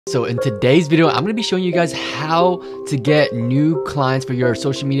So in today's video, I'm going to be showing you guys how to get new clients for your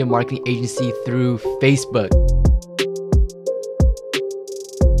social media marketing agency through Facebook.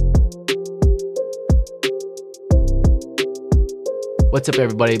 What's up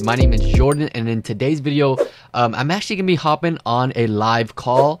everybody, my name is Jordan, and in today's video, I'm actually going to be hopping on a live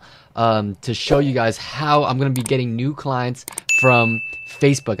call to show you guys how I'm going to be getting new clients from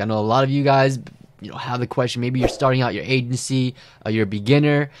Facebook. I know a lot of you guys have the question, maybe you're starting out your agency, you're a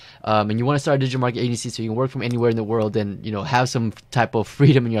beginner, and you want to start a digital marketing agency so you can work from anywhere in the world and have some type of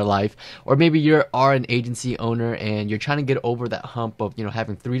freedom in your life. Or maybe you are an agency owner and you're trying to get over that hump of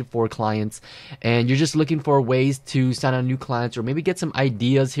having 3 to 4 clients, and you're just looking for ways to sign on new clients or maybe get some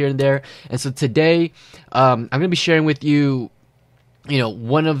ideas here and there. And so today I'm going to be sharing with you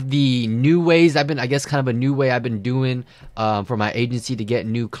one of the new ways kind of a new way I've been doing for my agency to get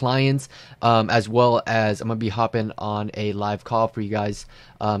new clients, as well as I'm gonna be hopping on a live call for you guys,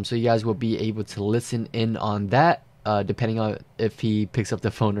 so you guys will be able to listen in on that, depending on if he picks up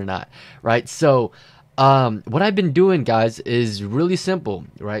the phone or not, right? So what I've been doing, guys, is really simple,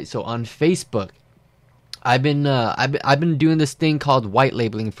 right? So on Facebook, I've been doing this thing called white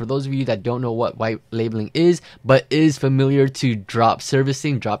labeling. For those of you that don't know what white labeling is, but is familiar to drop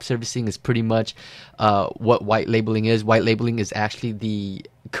servicing is pretty much what white labeling is. White labeling is actually the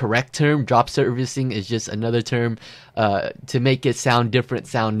correct term. Drop servicing is just another term to make it sound different,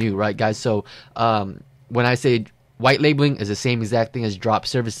 sound new, right, guys? So when I say white labeling, is the same exact thing as drop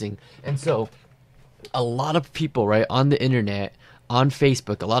servicing. And so a lot of people, right, on the internet, on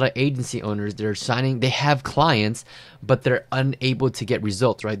Facebook, a lot of agency owners, they have clients, but they're unable to get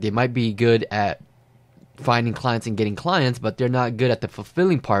results, right? They might be good at finding clients and getting clients, but they're not good at the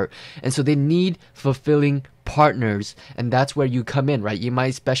fulfilling part. And so they need fulfilling partners, and that's where you come in, right? You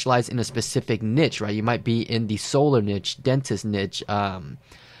might specialize in a specific niche, right? You might be in the solar niche, dentist niche,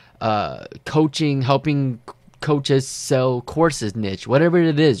 coaching, helping coaches sell courses niche, whatever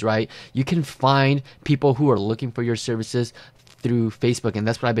it is, right? You can find people who are looking for your services through Facebook, and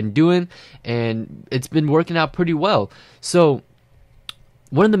that's what I've been doing, and it's been working out pretty well. So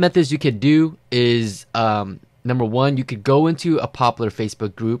one of the methods you could do is number one, you could go into a popular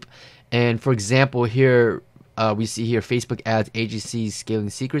Facebook group, and for example here we see here Facebook Ads Agencies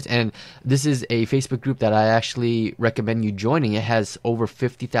Scaling Secrets, and this is a Facebook group that I actually recommend you joining. It has over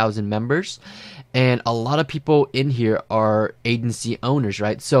 50,000 members, and a lot of people in here are agency owners,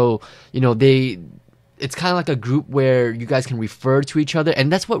 right? So it's kind of like a group where you guys can refer to each other,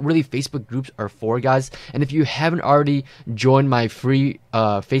 and that's what really Facebook groups are for, guys. And if you haven't already joined my free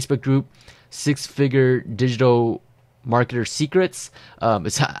Facebook group, 6-Figure Digital Marketer Secrets, I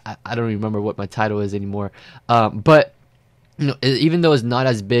don't remember what my title is anymore, but even though it's not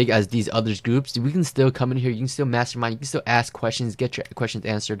as big as these other groups, we can still come in here, you can still mastermind, you can still ask questions, get your questions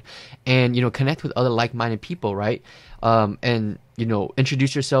answered, and connect with other like-minded people, right? And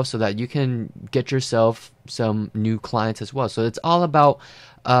introduce yourself so that you can get yourself some new clients as well. So it's all about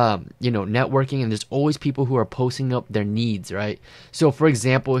networking, and there's always people who are posting up their needs, right? So for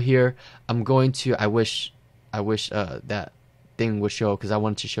example here, I'm going to I wish that thing would show, because I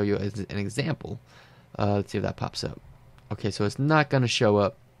wanted to show you as an example. Let's see if that pops up. Okay, so it's not gonna show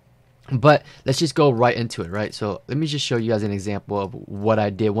up, but let's just go right into it, right? So let me just show you guys an example of what I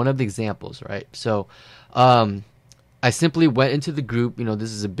did, one of the examples, right? So I simply went into the group.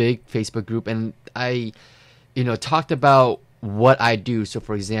 This is a big Facebook group, and I talked about what I do. So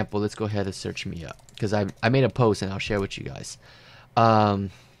for example, let's go ahead and search me up, because I made a post and I'll share with you guys. All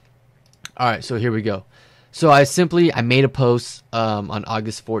right, so here we go. So I made a post on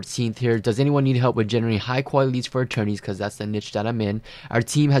August 14th here. Does anyone need help with generating high quality leads for attorneys? Because that's the niche that I'm in. Our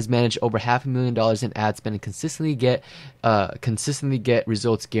team has managed over $500,000 in ad spend and consistently get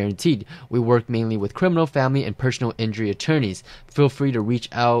results guaranteed. We work mainly with criminal, family, and personal injury attorneys. Feel free to reach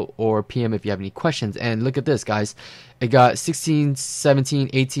out or PM if you have any questions. And look at this, guys. It got 16, 17,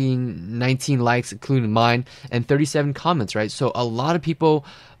 18, 19 likes, including mine, and 37 comments, right? So a lot of people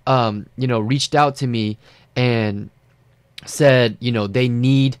reached out to me and said they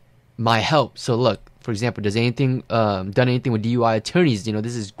need my help. So look, for example, does anything done anything with DUI attorneys?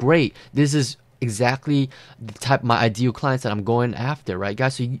 This is great. This is exactly the type, my ideal clients that I'm going after, right,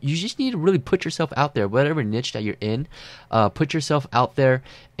 guys? So you just need to really put yourself out there, whatever niche that you're in. Put yourself out there,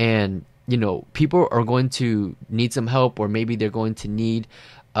 and people are going to need some help, or maybe they're going to need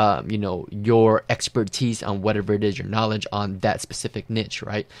your expertise on whatever it is, your knowledge on that specific niche,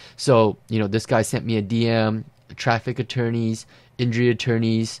 right? So this guy sent me a DM: traffic attorneys, injury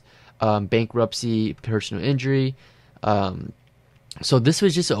attorneys, bankruptcy, personal injury. So this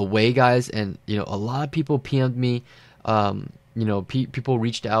was just a way, guys, and a lot of people PM'd me people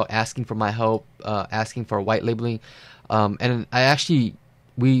reached out asking for my help, asking for white labeling, and I actually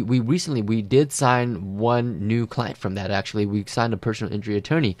we recently we did sign one new client from that. Actually, we signed a personal injury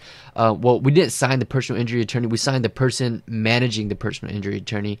attorney. Well, we didn't sign the personal injury attorney. We signed the person managing the personal injury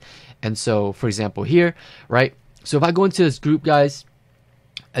attorney. And so, for example, here, right? So if I go into this group, guys,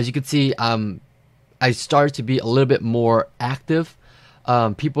 as you can see, I started to be a little bit more active.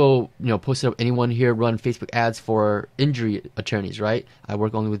 People, posted up, anyone here run Facebook ads for injury attorneys, right? I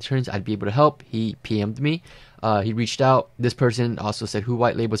work only with attorneys. I'd be able to help. He PM'd me. He reached out. This person also said who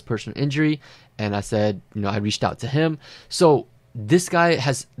white labels personal injury, and I said, I reached out to him. So this guys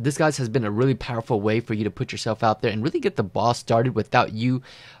has been a really powerful way for you to put yourself out there and really get the ball started without you,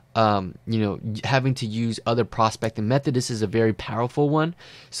 having to use other prospecting method. This is a very powerful one.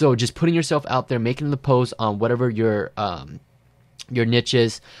 So just putting yourself out there, making the post on whatever your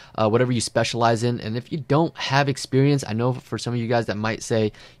niches, whatever you specialize in. And if you don't have experience, I know for some of you guys that might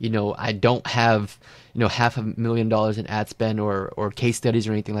say, I don't have, $500,000 in ad spend or case studies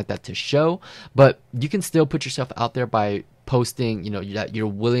or anything like that to show, but you can still put yourself out there by posting, that you're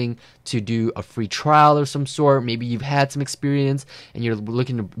willing to do a free trial of some sort. Maybe you've had some experience and you're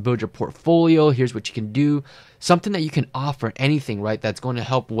looking to build your portfolio. Here's what you can do. Something that you can offer, anything, right? That's going to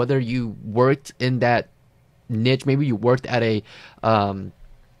help, whether you worked in that niche. Maybe you worked at a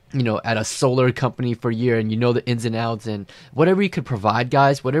at a solar company for a year and the ins and outs, and whatever you could provide,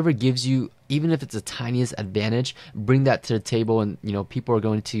 guys, whatever gives you, even if it's the tiniest advantage, bring that to the table, and people are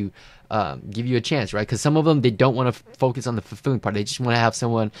going to give you a chance, right? Because some of them, they don't want to focus on the fulfilling part. They just want to have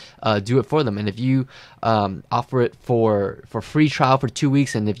someone do it for them. And if you offer it for free trial for 2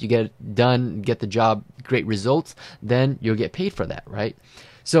 weeks, and if you get it done, get the job, great results, then you'll get paid for that, right?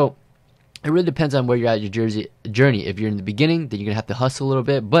 So it really depends on where you're at your journey. If you're in the beginning, then you're going to have to hustle a little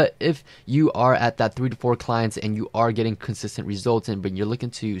bit. But if you are at that 3 to 4 clients and you are getting consistent results, but you're looking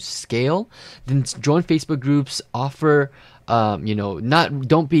to scale, then join Facebook groups, offer,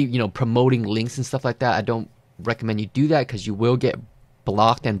 don't be, promoting links and stuff like that. I don't recommend you do that because you will get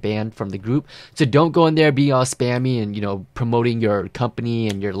blocked and banned from the group. So don't go in there, be all spammy and promoting your company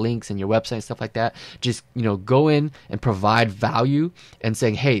and your links and your website and stuff like that. Just go in and provide value and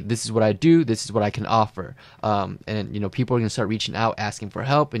saying, hey, this is what I do, this is what I can offer, and people are going to start reaching out asking for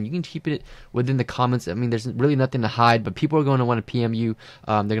help, and you can keep it within the comments. I mean, there's really nothing to hide, but people are going to want to PM you.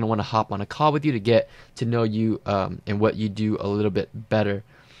 They're going to want to hop on a call with you to get to know you and what you do a little bit better.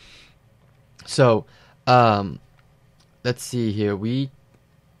 So let's see here.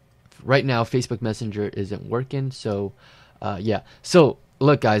 Right now Facebook Messenger isn't working, so yeah. So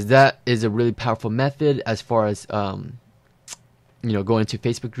look, guys, that is a really powerful method as far as going into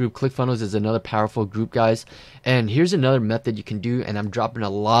Facebook group. ClickFunnels is another powerful group, guys. And here's another method you can do, and I'm dropping a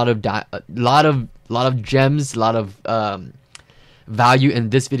lot of gems, a lot of value in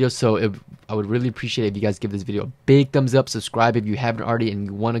this video. So I would really appreciate it if you guys give this video a big thumbs up, subscribe if you haven't already, and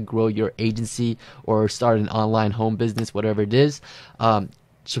you want to grow your agency or start an online home business, whatever it is.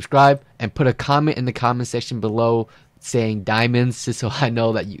 Subscribe and put a comment in the comment section below saying diamonds, just so I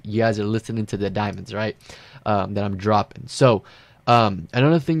know that you guys are listening to the diamonds, right? That I'm dropping. So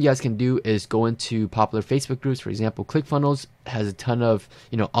another thing you guys can do is go into popular Facebook groups. For example, ClickFunnels has a ton of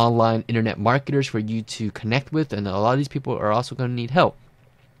online internet marketers for you to connect with, and a lot of these people are also going to need help,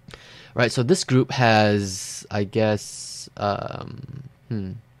 right? So this group has, I guess,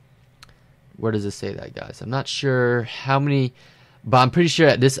 where does it say that, guys? I'm not sure how many, but I'm pretty sure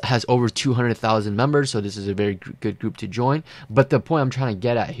that this has over 200,000 members, so this is a very good group to join. But the point I'm trying to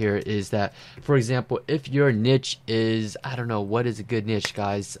get at here is that, for example, if your niche is, I don't know, what is a good niche,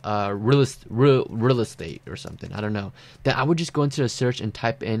 guys? Real estate or something, I don't know. Then I would just go into the search and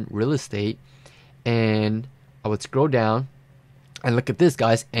type in real estate, and I would scroll down. And look at this,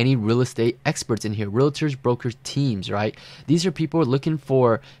 guys, any real estate experts in here, realtors, brokers, teams, right? These are people looking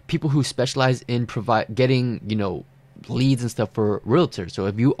for people who specialize in getting, leads and stuff for realtors. So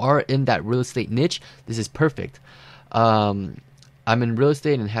if you are in that real estate niche, this is perfect. I'm in real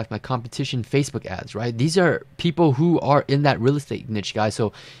estate and have my competition Facebook ads, right? These are people who are in that real estate niche, guys.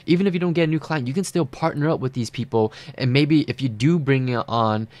 So even if you don't get a new client, you can still partner up with these people. And maybe if you do bring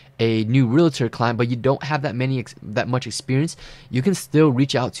on a new realtor client, but you don't have that much experience, you can still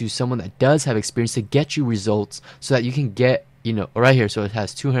reach out to someone that does have experience to get you results, so that you can get, right here. So it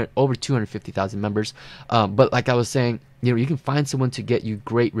has over 250,000 members. But like I was saying, you can find someone to get you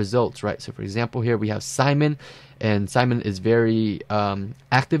great results, right? So for example, here we have Simon, and Simon is very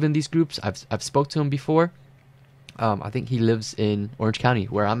active in these groups. I've spoke to him before. I think he lives in Orange County,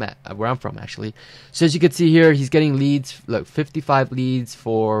 where I'm from, actually. So as you can see here, he's getting leads, like 55 leads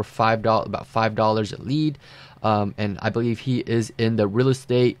for about $5 a lead. and I believe he is in the real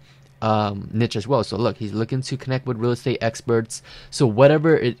estate niche as well. So look, he's looking to connect with real estate experts. So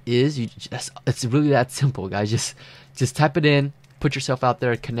whatever it is, it's really that simple, guys. Just type it in, put yourself out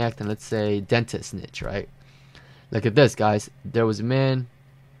there, connect, and let's say dentist niche, right? Look at this, guys. There was a man.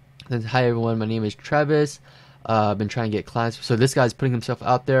 Hi everyone, my name is Travis. I've been trying to get clients. So this guy's putting himself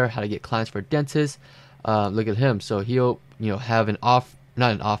out there, how to get clients for dentists. Look at him. So he'll have an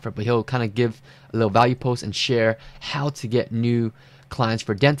not an offer, but he'll kind of give a little value post and share how to get new clients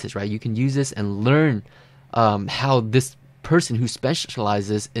for dentists, right? You can use this and learn how this person who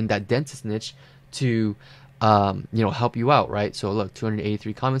specializes in that dentist niche to help you out, right? So look,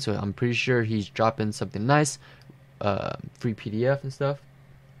 283 comments. So I'm pretty sure he's dropping something nice, free PDF and stuff.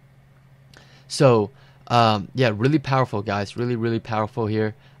 So yeah, really powerful, guys. Really powerful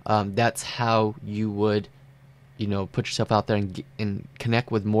here. That's how you would put yourself out there and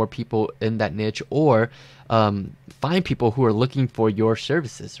connect with more people in that niche, or find people who are looking for your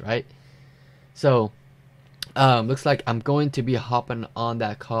services, right? So looks like I'm going to be hopping on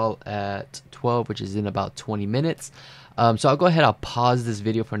that call at 12, which is in about 20 minutes. So I'll go ahead, I'll pause this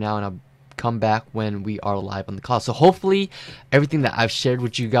video for now, and I'll come back when we are live on the call. So hopefully everything that I've shared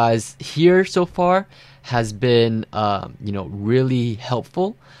with you guys here so far has been really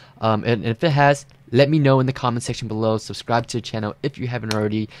helpful, and if it has, let me know in the comment section below. Subscribe to the channel if you haven't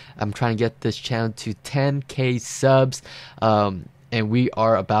already. I'm trying to get this channel to 10K subs, and we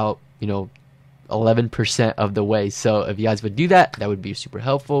are about 11% of the way. So if you guys would do that, that would be super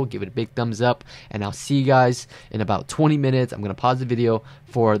helpful. Give it a big thumbs up, and I'll see you guys in about 20 minutes. I'm gonna pause the video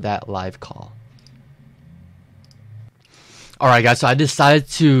for that live call. Alright guys, so I didn't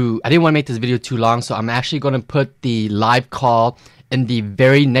want to make this video too long, so I'm actually going to put the live call in the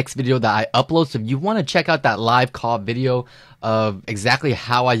very next video that I upload. So if you want to check out that live call video of exactly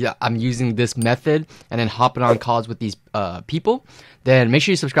how I'm using this method and then hopping on calls with these people, then make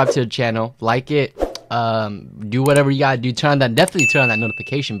sure you subscribe to the channel, like it, do whatever you gotta do. Definitely turn on that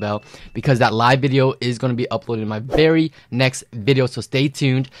notification bell, because that live video is going to be uploaded in my very next video. So stay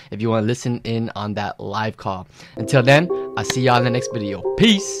tuned if you want to listen in on that live call. Until then, I'll see y'all in the next video.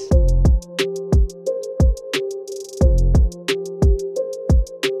 Peace.